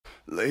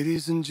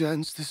Ladies and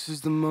gents, this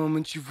is the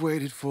moment you've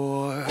waited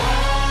for.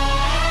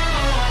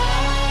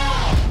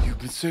 You've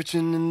been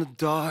searching in the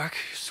dark,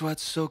 your sweat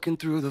soaking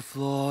through the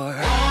floor.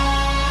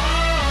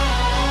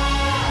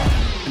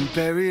 And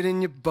buried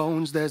in your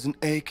bones, there's an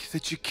ache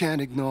that you can't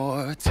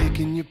ignore.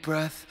 Taking your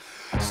breath,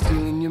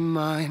 stealing your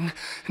mind,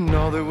 and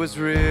all that was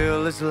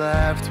real is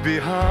left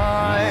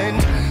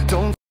behind.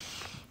 Don't.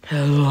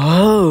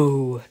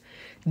 Hello.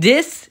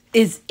 This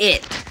is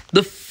it.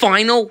 The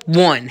final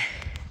one.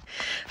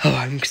 Oh,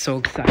 I'm so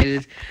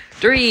excited.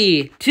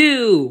 3,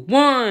 2,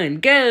 1,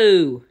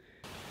 go!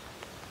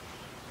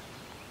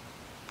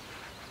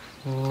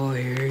 Oh,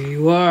 here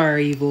you are,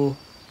 Evil.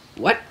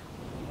 What?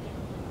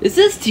 Is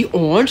this the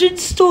origin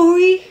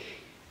story?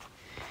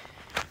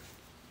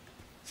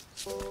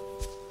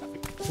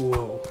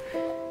 Whoa.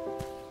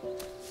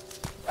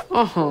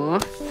 Uh-huh.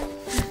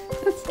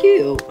 That's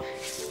cute.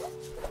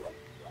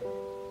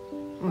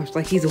 Oh, it's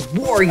like he's a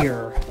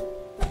warrior.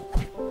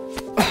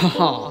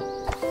 Haha.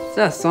 Is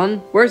that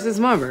son? Where's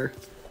his mother?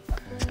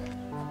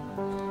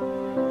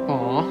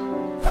 Aw.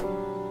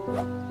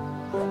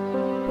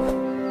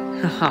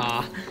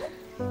 Haha.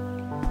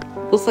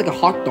 Looks like a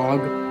hot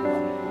dog.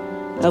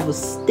 Of a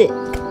stick.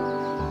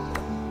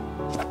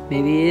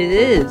 Maybe it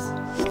is.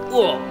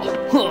 What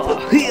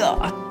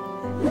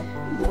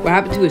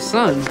happened to his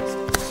son?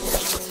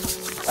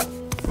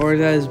 Or is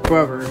that his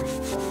brother?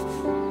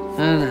 I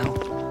don't know.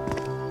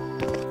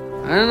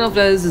 I don't know if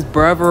that is his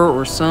brother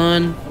or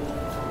son.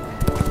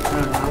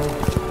 I don't know.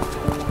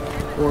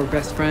 Or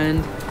best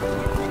friend.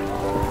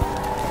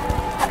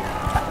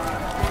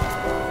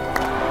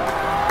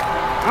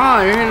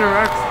 Oh, you're in a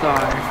rock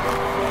star.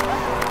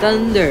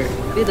 Thunder.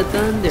 Be the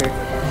thunder.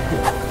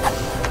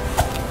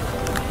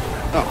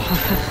 Oh.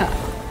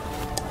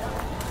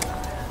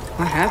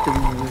 What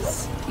happened to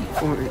this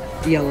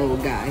yellow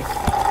guy?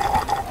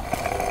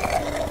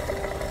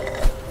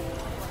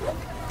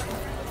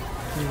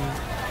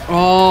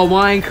 Oh,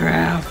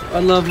 Minecraft. I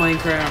love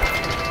Minecraft.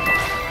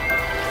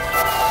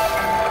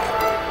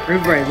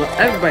 Everybody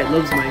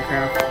loves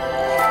Minecraft.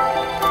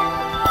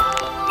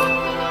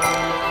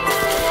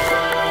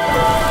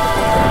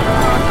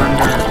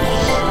 Thunder.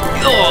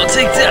 Oh,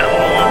 take that,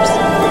 Worms.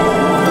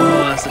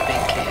 Oh, that's a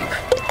big cave.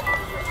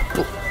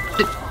 Oh,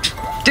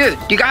 dude,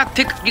 you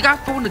gotta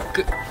go in the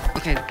good.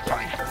 Okay,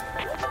 fine.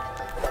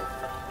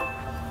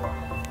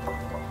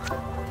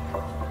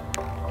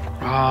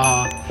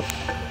 Ah.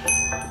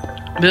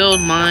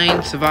 Build,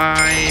 mine,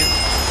 survive,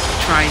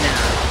 try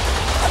now.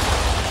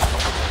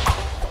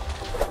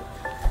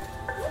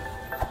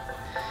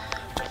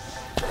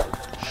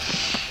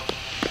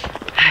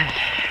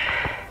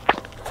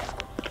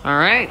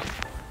 Alright.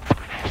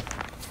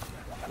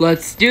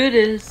 Let's do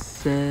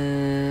this.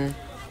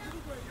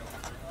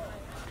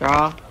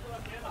 Draw.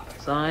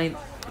 Sign.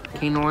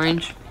 Cane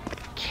orange.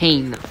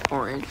 Cane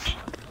orange.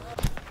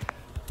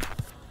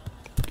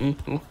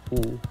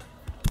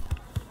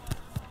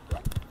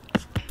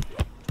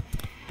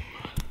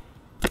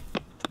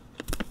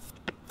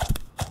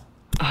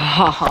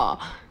 Haha.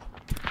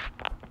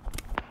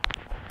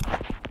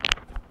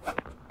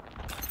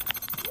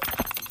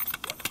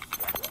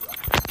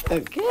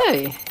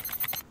 Okay.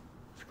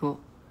 That's cool.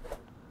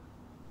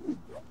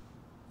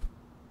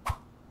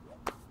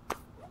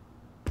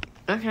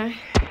 Okay.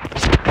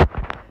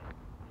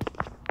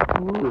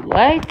 Ooh,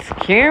 lights,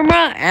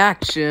 camera,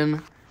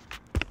 action.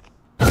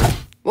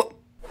 What?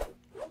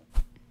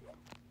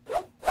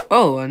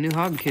 Oh, a new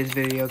Hobby Kids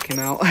video came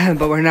out, but it's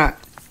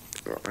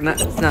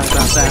not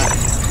about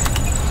that.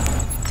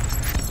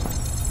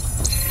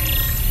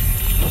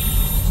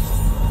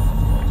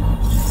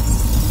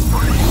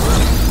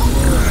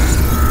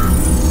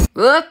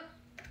 Look!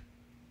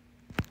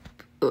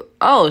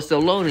 Oh, it's the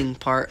loading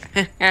part.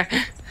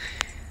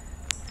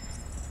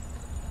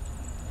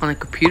 On a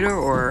computer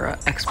or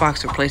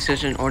Xbox or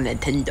PlayStation or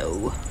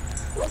Nintendo.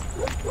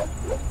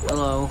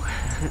 Hello.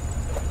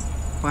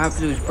 What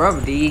happened to his brother?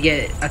 Did he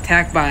get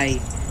attacked by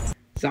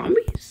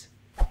zombies?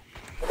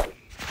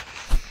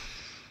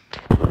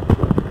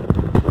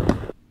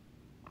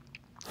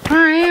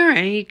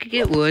 Alright, you could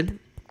get wood.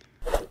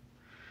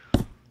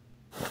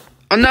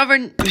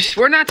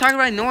 We're not talking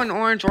about Northern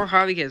Orange or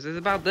Hobby Kids. It's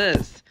about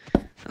this.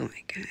 Oh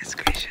my goodness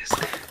gracious.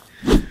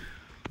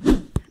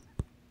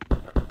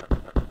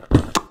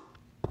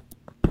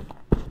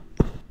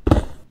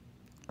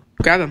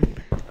 Grab him.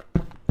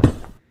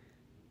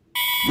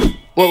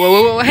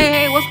 Whoa.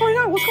 Hey, what's going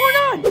on? What's going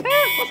on?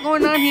 Hey, what's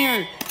going on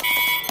here?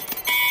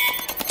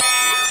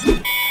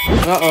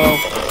 Uh-oh.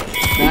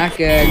 Not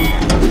good.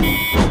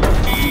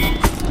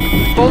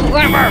 Pull the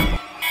lever!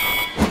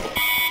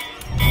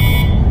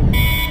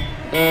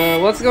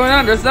 What's going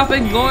on? There's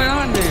nothing going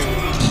on there.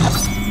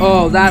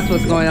 Oh, that's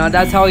what's going on.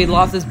 That's how he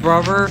lost his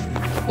brother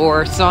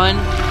or son.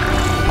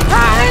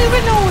 I don't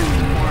even know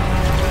anymore.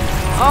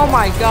 Oh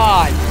my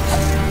god.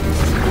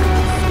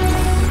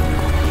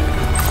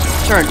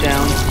 Turn it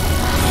down.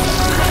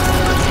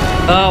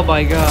 Oh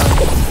my god.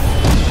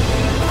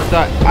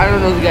 I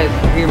don't know if you guys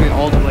can hear me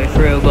all the way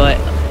through, but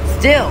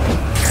still.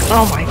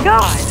 Oh my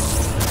god.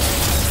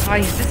 Oh,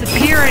 he's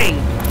disappearing.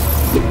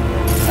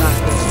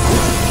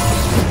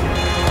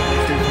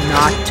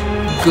 Not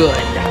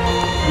good.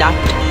 Not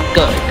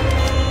good.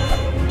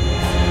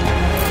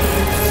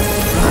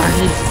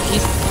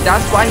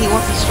 That's why he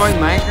wants to destroy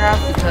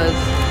Minecraft, because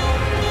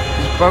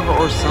his brother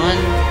or son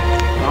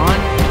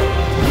gone.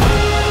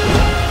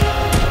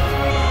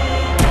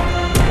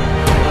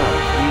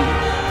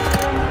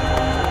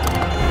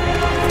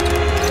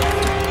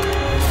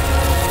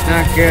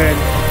 Not good.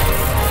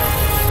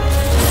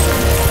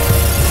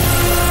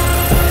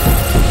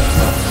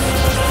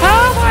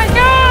 Oh my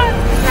god!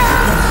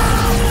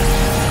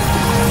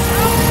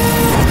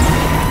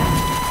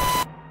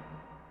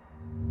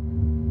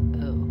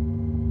 Oh.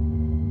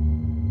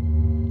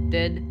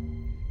 Dead.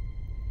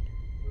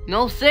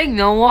 No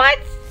signal, what?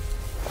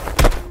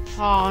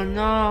 Oh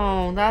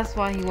no, that's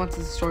why he wants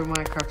to destroy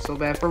Minecraft so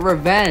bad, for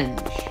revenge.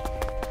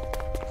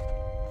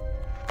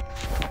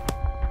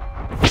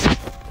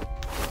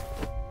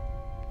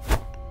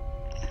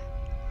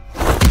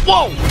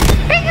 Whoa!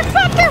 Hey, it's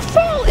not their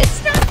fault!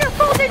 It's not their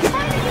fault! They're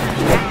trying to get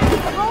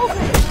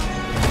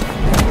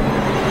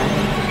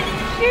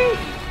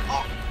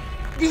oh,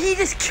 did he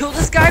just kill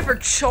this guy for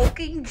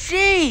choking?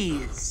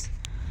 Jeez!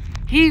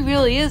 He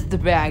really is the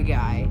bad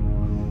guy.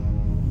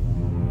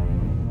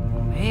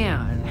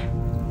 Man.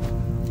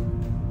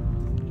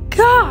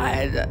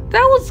 God!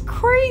 That was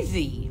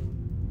crazy!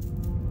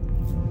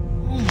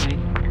 Oh my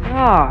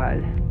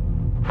god.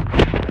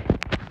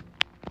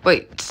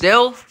 Wait,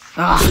 still?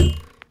 Ah.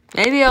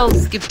 Maybe I'll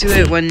skip to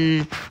it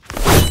when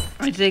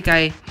I think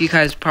you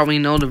guys probably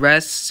know the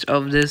rest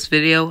of this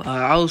video.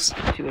 I'll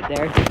skip to it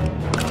there.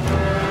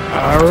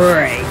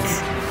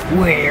 Alright,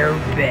 we're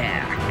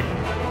back.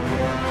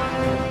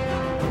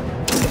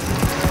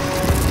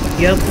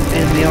 Yep,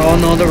 and we all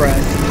know the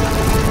rest.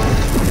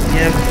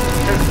 Yep.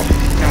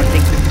 Gotta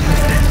think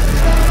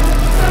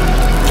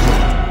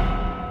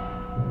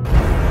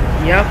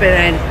Yep, and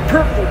then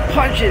purple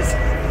punches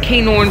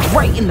King Orange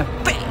right in the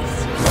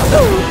face.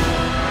 Ooh.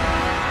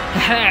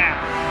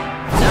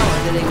 Now,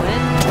 did they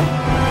win?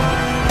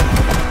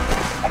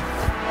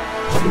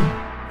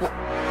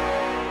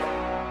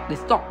 They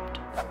stopped.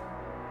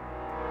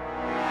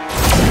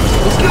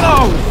 Let's go!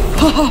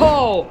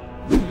 Oh!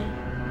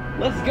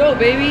 Let's go,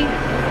 baby!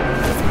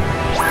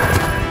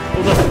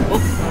 Hold up. Oh.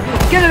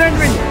 Get it,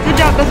 Enderman! Good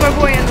job, that's my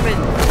boy, Enderman!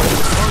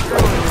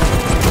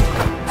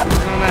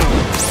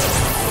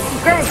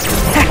 Grab him!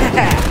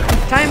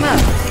 Time up!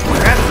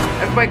 Grab him!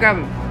 Everybody grab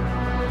him!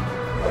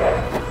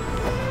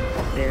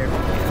 There we go.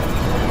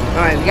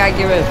 Alright, we gotta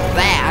get rid of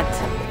that.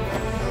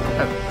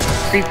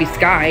 Creepy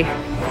sky.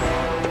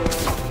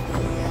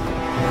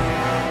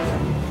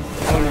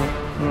 Oh no.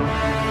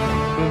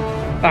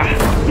 Ah.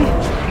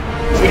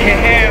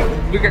 Yeah,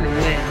 we're gonna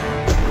win.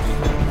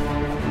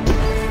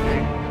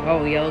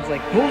 Oh, Yellow's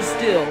like, hold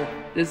still.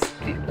 This.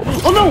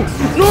 Oh no!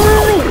 No!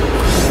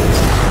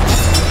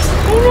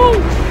 Oh no!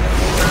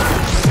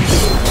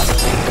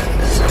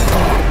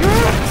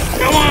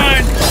 Come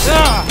on!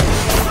 Ah.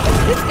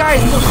 This guy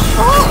is so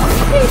strong!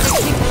 Hey, let's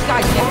take this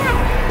guy down!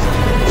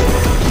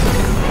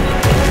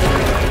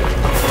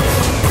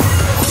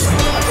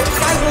 This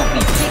guy won't be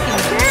taken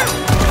down!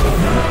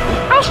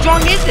 How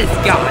strong is this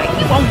guy?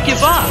 He won't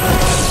give up!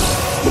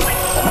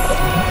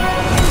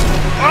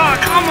 Oh,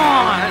 come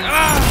on! I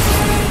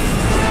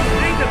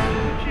need to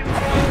push him,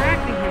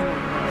 distracting him.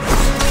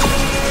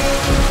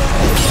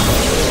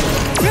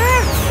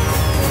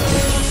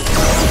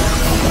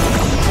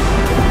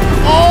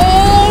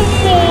 Oh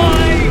my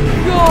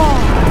god!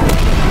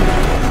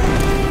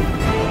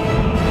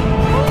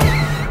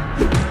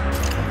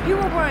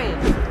 Herobrine!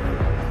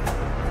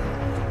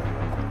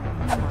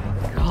 Oh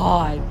my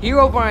god.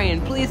 Herobrine,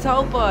 please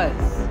help us!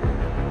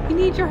 We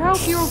need your help,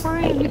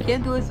 Herobrine! We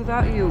can't do this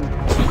without you.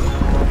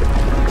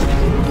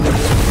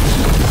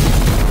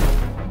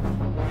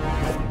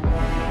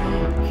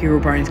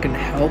 Herobrine's gonna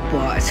help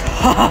us.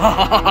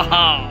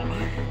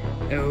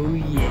 Oh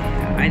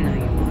yeah, I know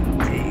you want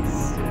to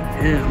taste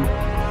him.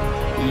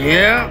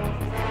 Yeah.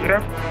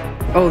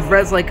 Oh,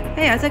 Red's like,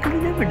 hey, I think I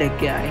remember that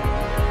guy.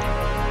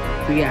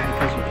 But yeah,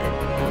 because we're dead.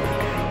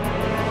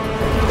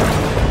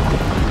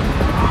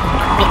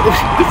 Oh,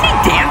 is he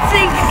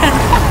dancing?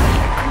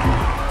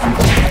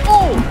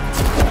 Oh!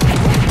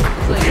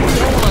 It's like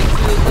no one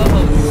to his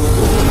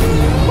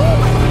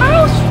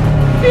house.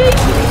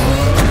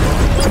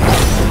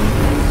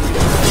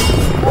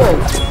 Whoa!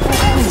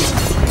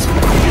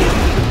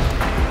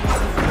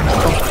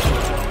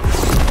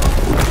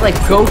 It's like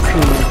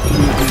Goku.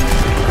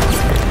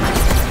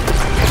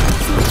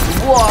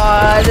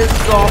 What is the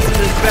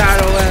awesomest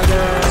battle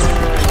ever?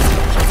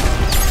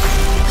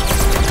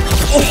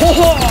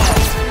 Oh!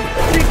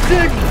 That's a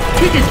good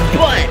kick his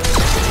butt!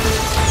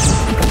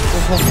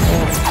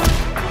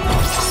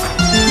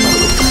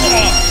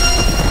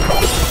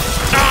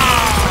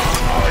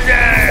 Oh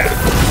yeah!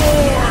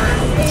 More!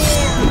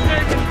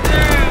 Take him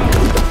down!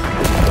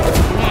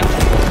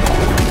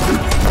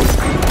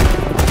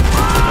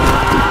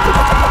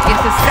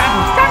 It's a stab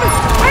him! Stab him!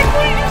 Why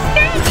wouldn't you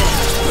stab him?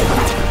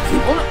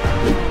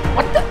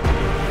 What the?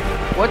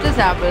 What just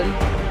happened? weapon.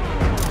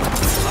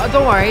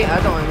 Don't worry,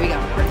 we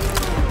got it.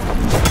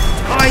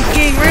 Oh, he's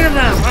getting rid of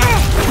them!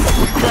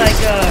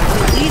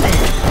 Delete it.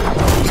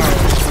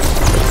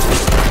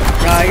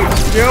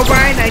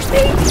 Herobrine, I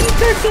think he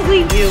could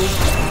delete you.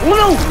 Oh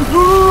no,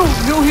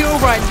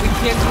 Herobrine, we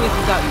can't do it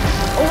without you.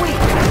 Oh wait,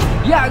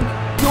 yeah,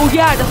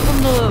 that's from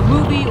the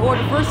movie or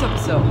the first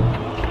episode.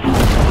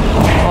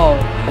 Oh,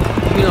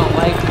 you don't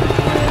like it.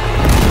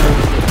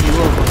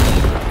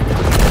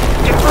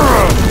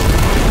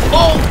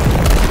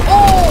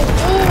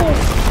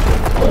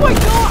 Oh my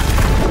god!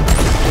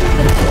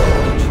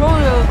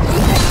 Controller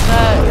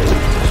that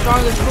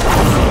strongest.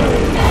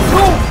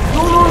 No!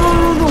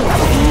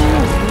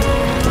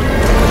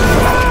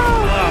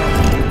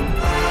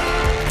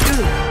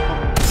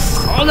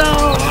 Oh no!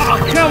 Oh,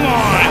 come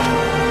on!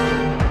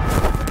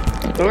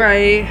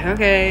 Alright,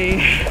 okay.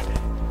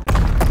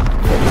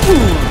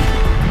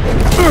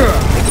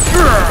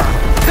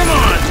 Come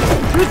on!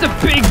 With a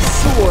big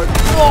sword!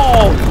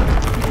 Whoa!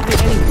 Is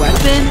there any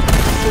weapon?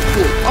 So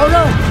cool. Oh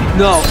no!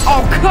 No!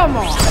 Oh come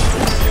on!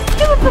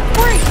 Give us a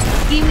break!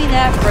 Give me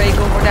that break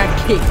over that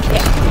Kit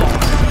Kat bar.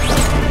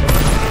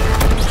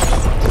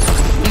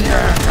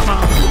 Yeah, come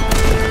on!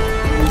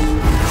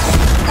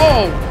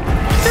 Oh!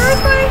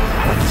 Seriously?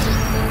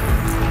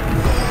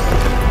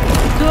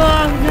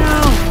 Oh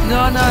no!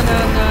 No!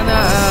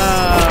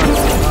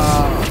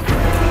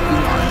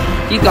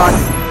 He's gone.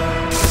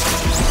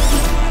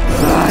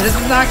 This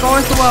is not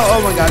going so well.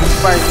 Oh my god, this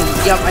fire's gonna be.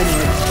 Yep, I knew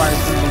it. This fire's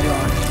gonna be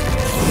gone.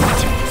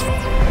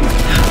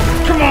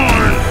 Come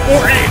on!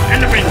 Or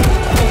Enderman!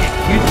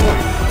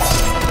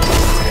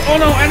 Oh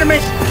no, Enderman!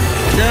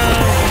 No!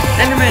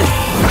 Enderman!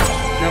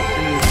 No,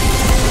 Enderman.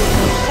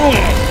 Oh!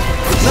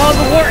 No,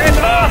 the Warden!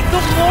 Oh! The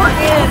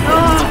Warden!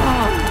 Oh!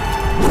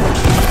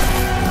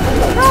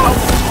 Come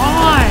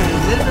on!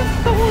 This is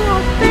so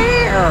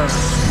unfair!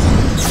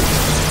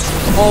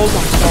 Oh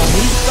my god,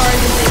 he's starting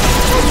to make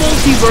a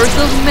multiverse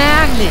of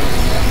madness!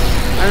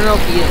 I don't know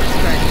if he is,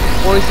 right?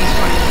 Or is he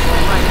trying to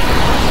play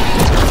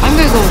Minecraft? I'm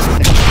gonna go with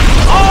this.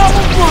 Oh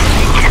my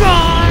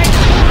god!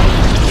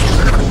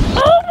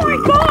 Oh my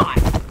god!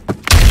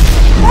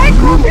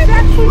 Minecraft is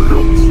actually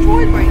being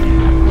destroyed right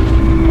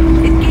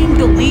now. It's getting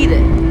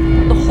deleted.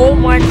 The whole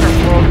Minecraft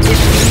world is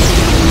deleted.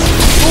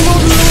 Oh no!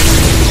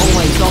 Oh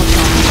wait, don't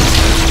tell me.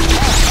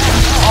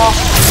 Oh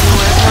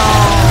no!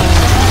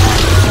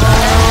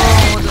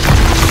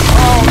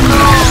 Oh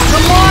no! The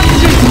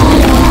monster!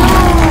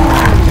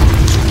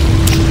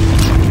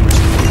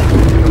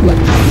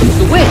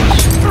 The witch!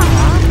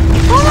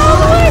 Oh no,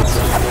 the witch!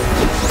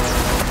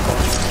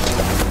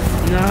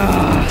 No.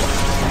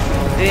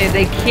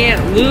 They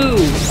can't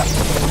lose.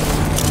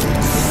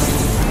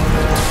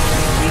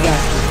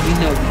 We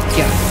know we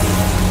got it.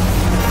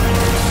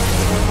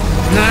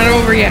 Not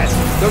over yet.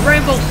 The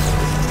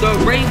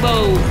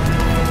rainbow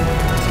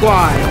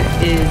squad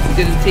is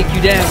gonna take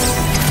you down.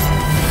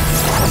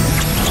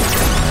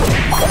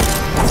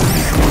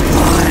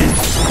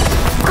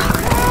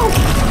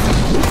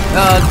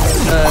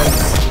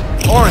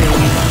 Orange,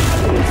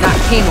 not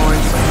King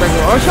Orange,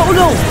 regular Orange. Oh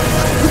no!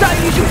 You got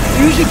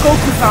usually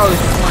Goku powers is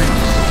orange.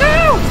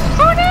 No!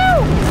 Oh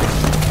no!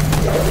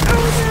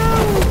 Oh no!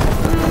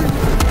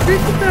 This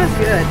is not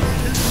good.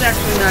 This is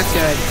actually not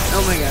good.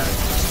 Oh my god.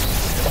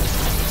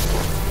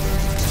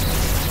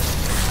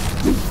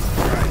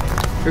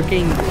 We're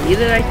getting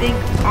deleted, I think.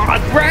 Oh,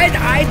 red?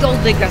 I don't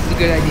think that's a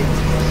good idea.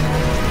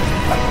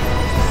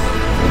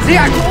 See,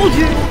 I told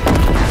you!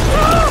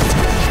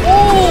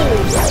 Oh!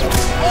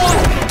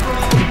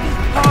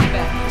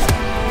 Combat!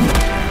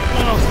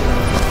 Oh.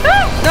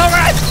 No,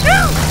 red! No!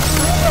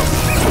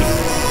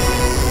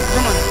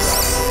 Come on.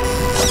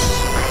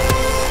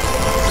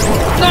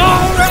 No,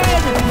 red!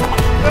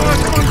 Come on,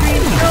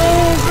 green! No,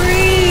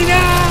 green!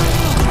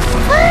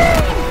 Green!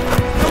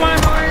 Come on,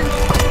 orange!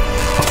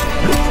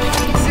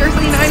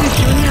 Seriously, not even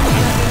shooting him?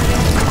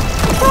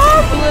 Oh,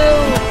 blue!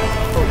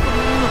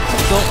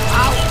 Go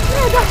out!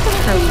 No, that's not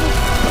hurt.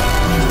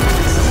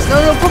 No,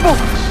 purple!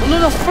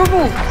 No,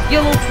 purple!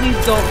 Yellow, please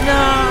don't. No!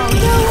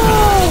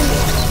 Yellow!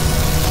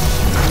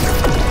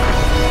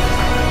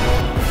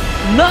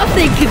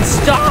 Nothing can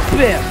stop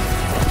him!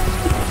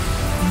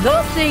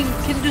 Nothing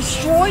can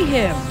destroy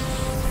him!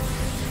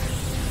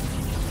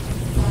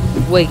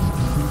 Wait,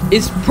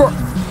 is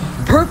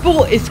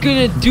purple is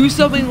gonna do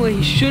something that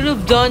he should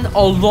have done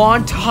a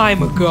long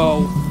time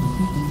ago.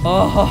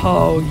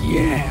 Oh,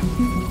 yeah.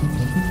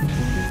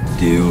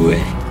 Do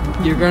it.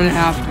 You're gonna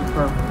have to,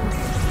 purple.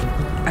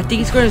 I think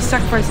he's going to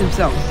sacrifice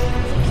himself.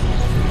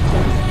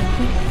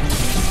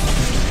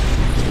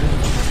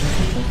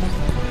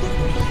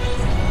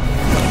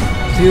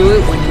 Do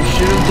it when you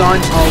should have done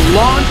a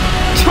long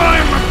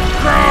time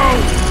ago!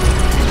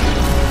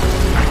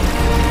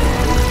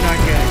 Not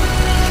good.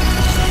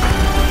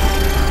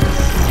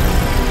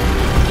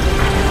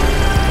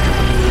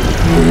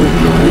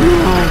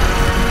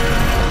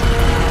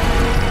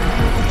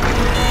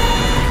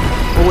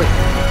 Oh wait,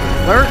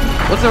 alert?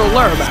 What's an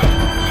alert about?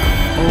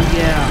 Oh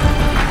yeah.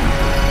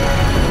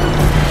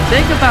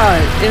 Think about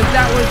it. If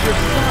that was your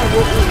son,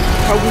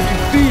 how would you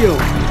feel?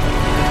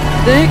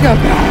 Think about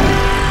it.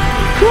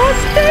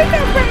 Just think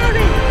about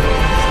it.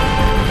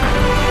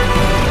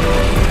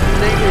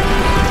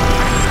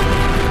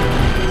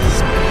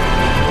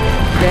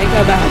 Think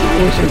about it.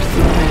 What's your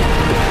son?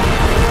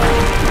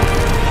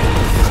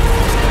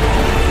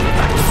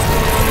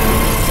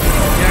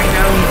 Yeah,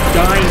 now he's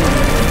dying.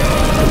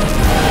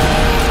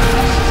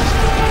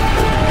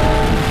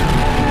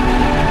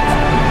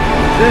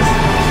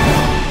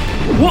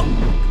 What?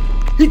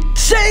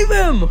 Save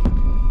him!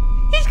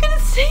 He's gonna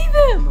save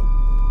him!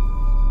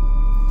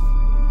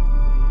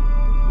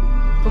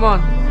 Come on,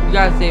 you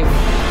gotta save him.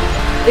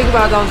 Think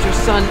about that was your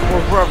son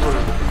or brother.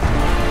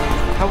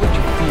 How would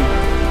you feel?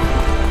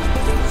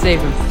 Save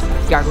him.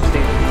 You gotta go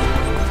save him.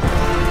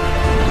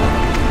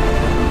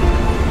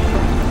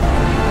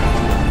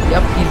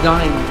 Yep, he's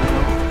dying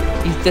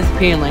now. He's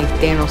disappearing like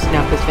Thanos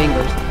snapped his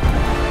fingers.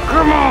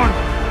 Come on!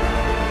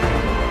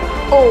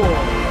 Oh!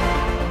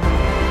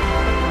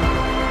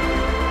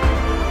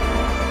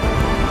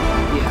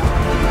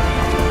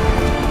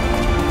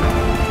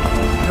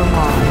 Come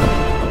on.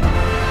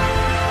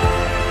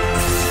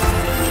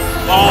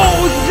 Oh,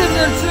 he's in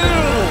there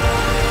too!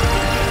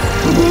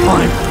 Come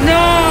on!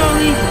 No,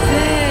 he's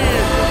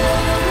dead!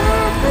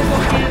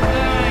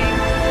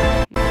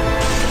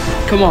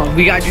 Come on,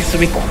 we gotta do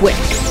something quick.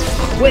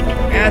 Quick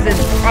as is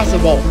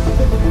possible.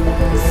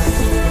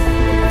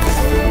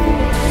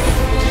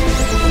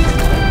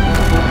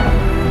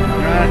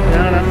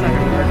 No, that's not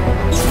gonna work.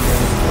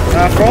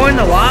 Throwing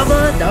the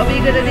lava? That would be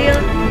a good idea.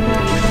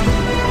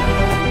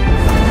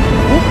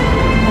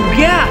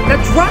 Yeah,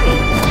 that's right!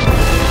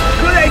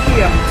 Good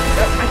idea!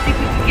 I think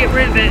we should get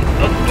rid of it.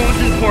 Let's go to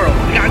the portal.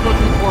 We gotta go to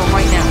the portal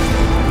right now.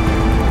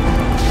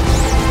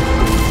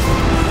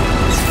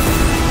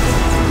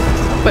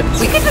 But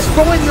we could just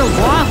throw in the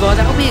lava.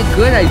 That would be a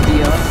good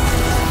idea.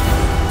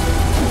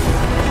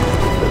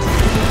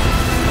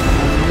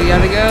 We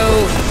gotta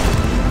go.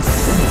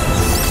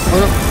 Oh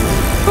no.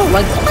 Oh,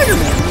 like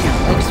Spider-Man. Yeah,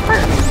 like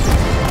Spider-Man.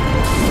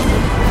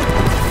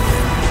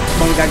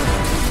 Come on, we gotta go.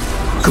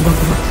 Come on,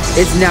 come on.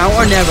 It's now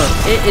or never.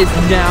 It is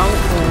now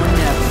or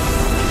never.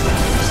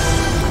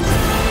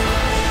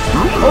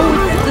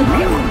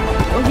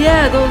 Oh,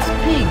 yeah, those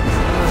pigs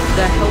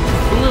that help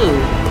Blue.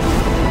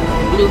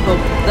 Blue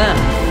helped them.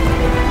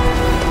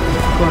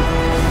 Come on,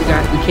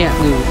 we can't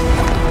lose.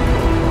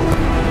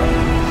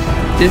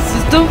 This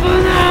is the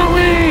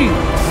finale.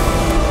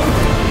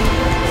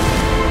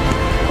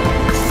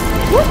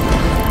 Woo!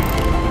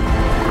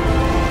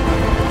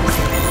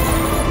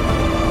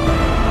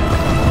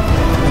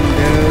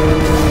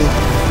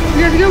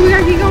 We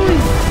gotta keep going.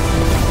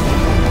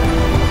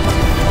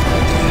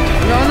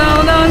 No.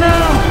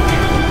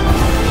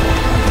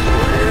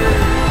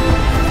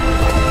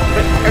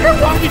 If we're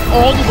walking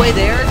all the way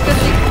there, it's gonna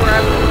take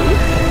forever.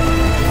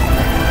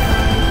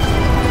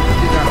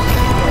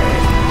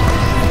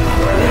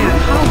 Man,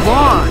 how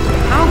long?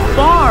 How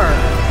far?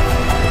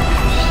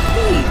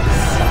 Jeez.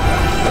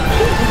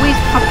 Always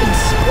pop and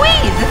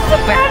squeeze. This is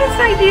the baddest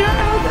idea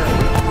ever.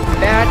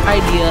 Bad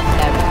idea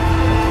ever.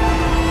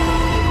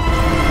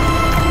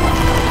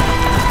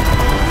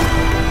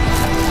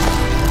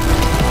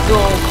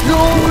 No!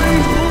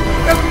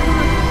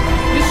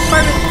 This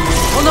Spider!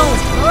 Oh no!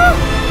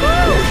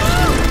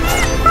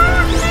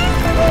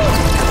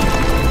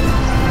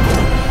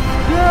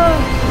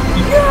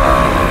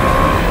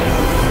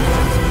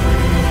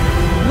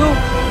 No!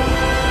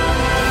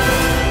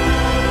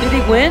 Did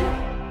he win?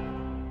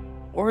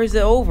 Or is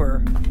it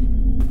over?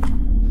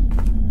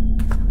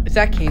 Is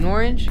that Cane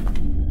Orange?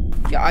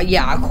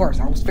 Yeah, of course.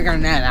 I was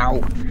figuring that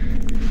out.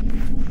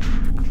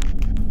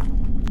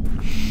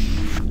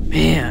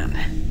 Man.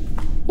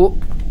 Well,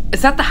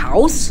 is that the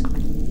house?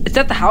 Is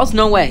that the house?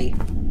 No way.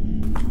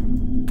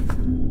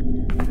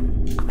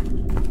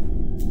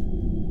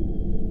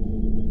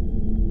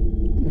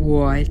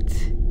 What?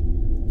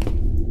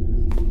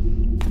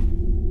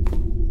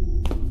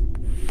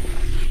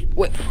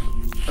 Wait,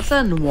 what's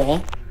that in the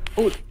wall?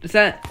 Oh, is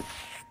that? I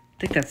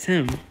think that's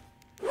him.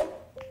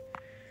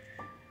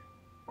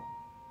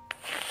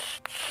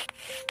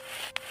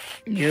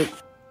 Yep.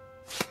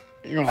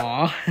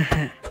 Aw.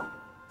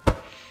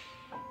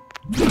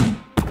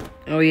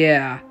 Oh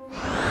yeah.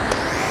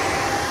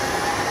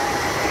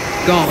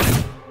 Gone.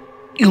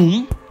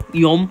 Yum.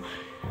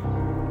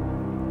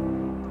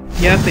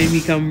 Yep, and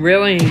become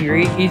really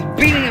angry. He's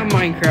beating up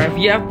Minecraft.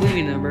 Yep, we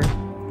remember.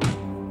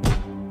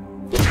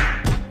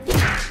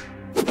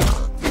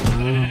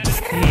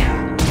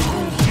 Damn.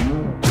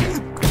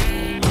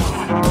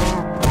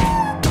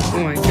 Oh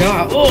my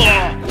god. Oh!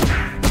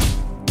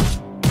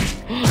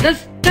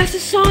 That's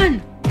his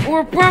son!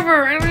 Or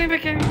brother! I don't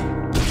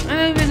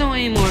even know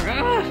anymore.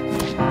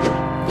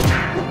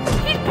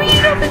 He's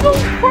beating up his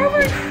own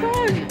brother's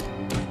son!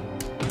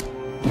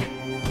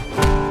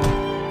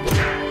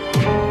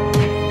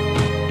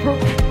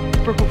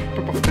 Purple.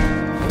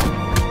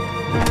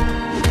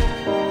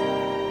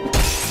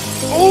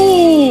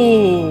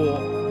 Oh!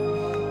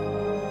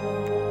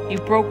 He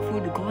broke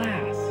through the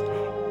glass.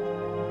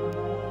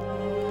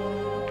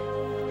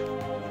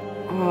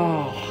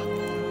 Oh.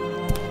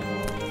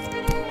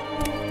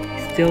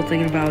 still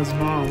thinking about his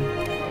mom.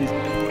 He's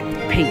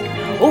pink.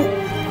 Oh,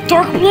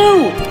 dark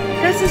blue!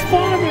 That's his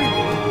father!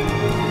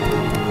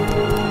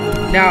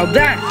 Now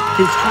that's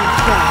his true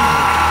father!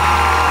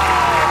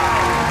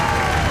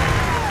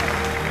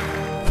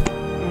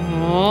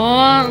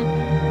 Aww.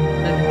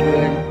 That's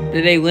good.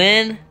 Did they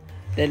win?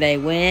 Did they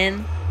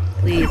win?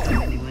 Please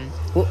tell me they win.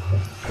 Oh,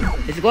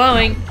 it's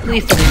glowing.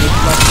 Please tell me it's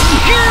glowing.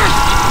 Yes!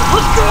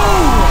 Let's go!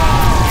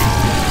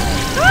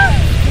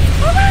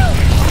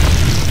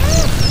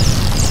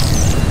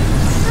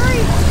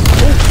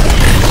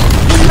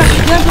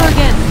 Never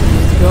again.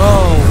 Let's go.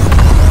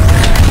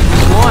 We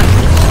won.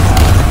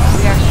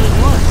 We actually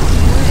won.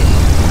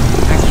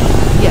 Actually,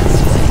 yes.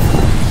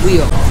 We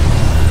are.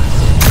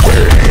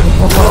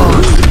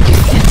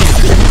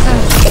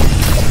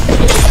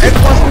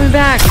 Everyone's coming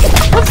back.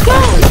 Let's go.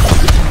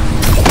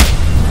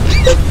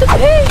 It's the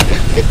pig.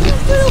 It's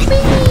the little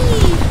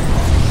baby.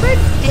 Red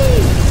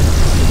pig.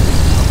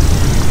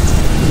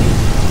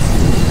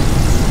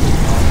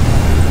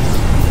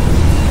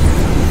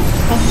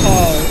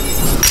 Oh.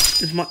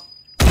 Is my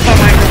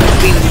Minecraft was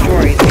being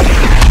destroyed. I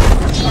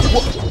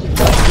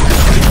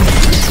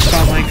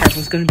thought Minecraft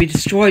was gonna be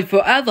destroyed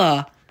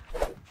forever.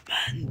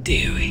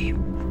 Mandery.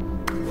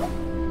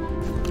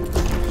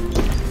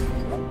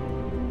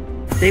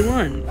 They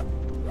won.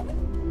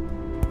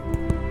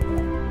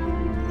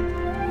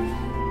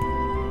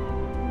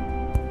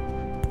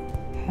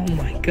 Oh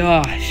my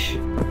gosh.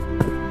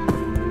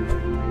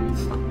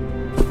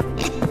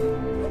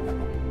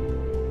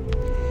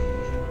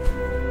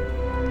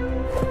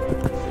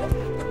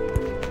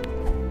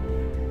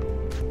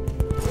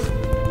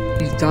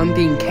 Done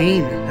being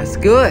Cain. That's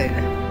good.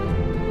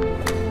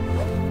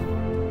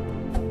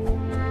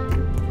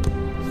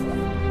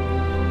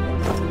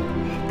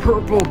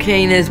 Purple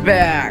Cain is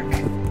back.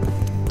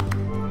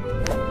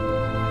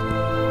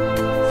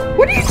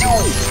 What are you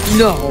doing?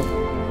 No.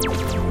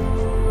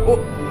 Oh,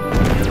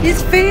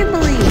 his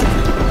family.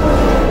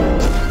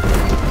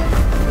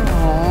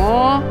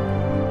 Aww.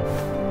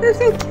 They're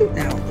so cute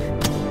now.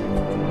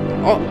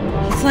 Oh,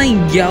 he's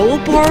playing Yellow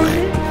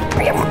Party?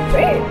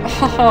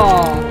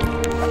 Oh.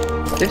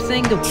 They're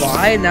saying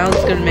goodbye, and now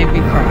it's gonna make me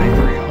cry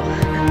for real.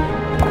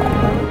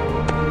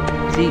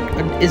 See,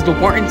 is the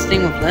Warden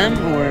staying with them,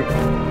 or?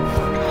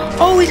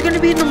 Oh, he's gonna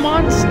be in the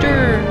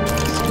monster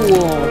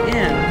school.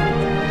 Yeah.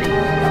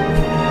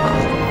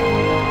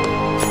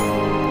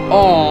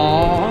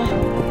 Aww.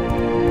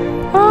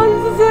 Oh,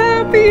 this is a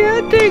happy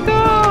ending.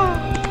 Oh.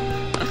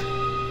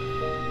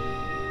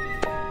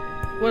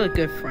 What a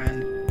good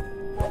friend.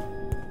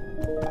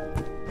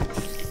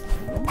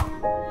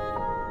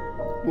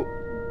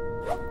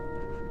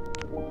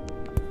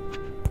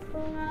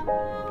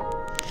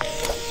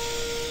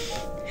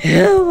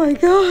 Oh my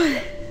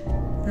god.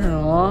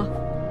 Aww.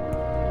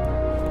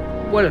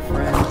 What a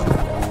friend.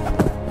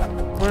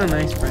 What a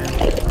nice friend.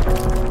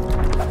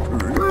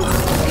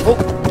 Oh,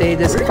 they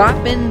just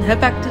clap and head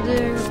back to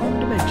their own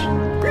dimension.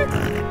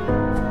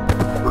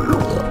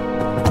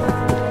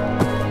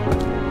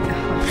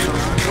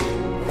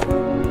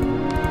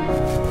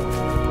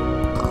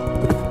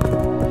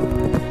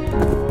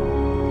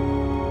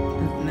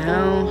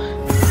 Now,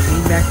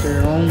 heading back to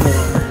their own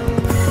world.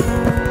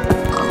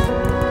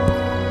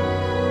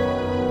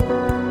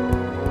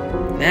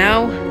 Now,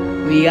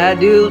 we gotta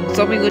do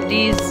something with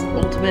these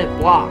ultimate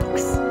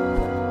blocks.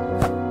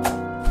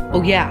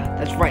 Oh yeah,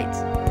 that's right.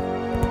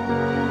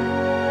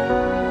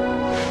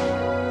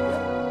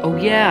 Oh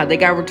yeah, they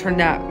gotta return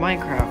that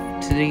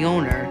Minecraft to the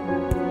owner.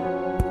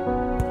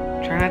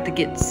 Try not to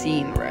get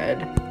seen,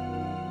 Red.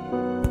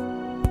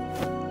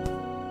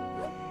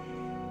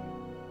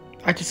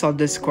 I just saw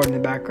Discord in the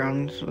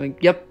background. So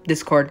like, yep,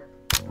 Discord.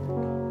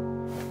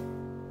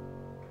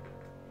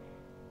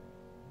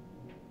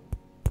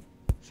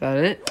 Is that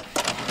it?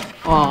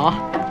 Aw.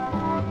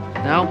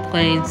 Now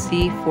playing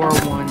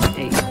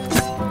C418.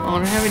 Oh,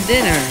 they're having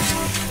dinner.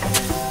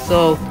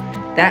 So,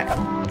 that,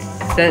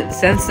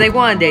 since they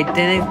won, they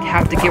didn't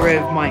have to get rid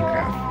of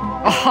Minecraft.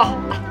 Oh.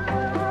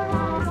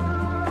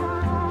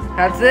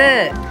 That's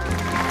it.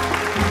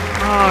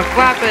 Oh,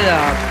 clap it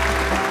up.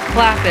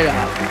 Clap it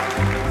up.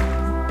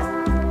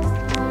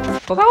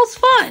 Well, that was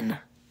fun.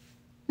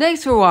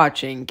 Thanks for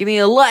watching. Give me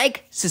a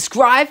like,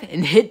 subscribe,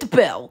 and hit the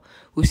bell.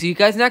 We'll see you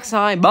guys next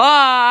time.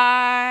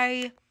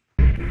 Bye!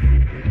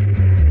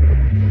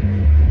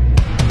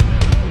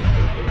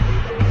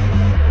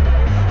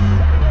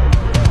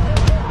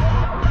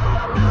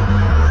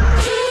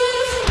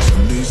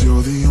 Sundays,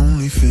 you're the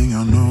only thing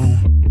I know.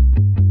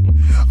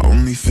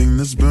 Only thing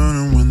that's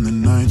burning when the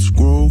nights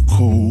grow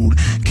cold.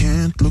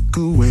 Can't look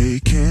away.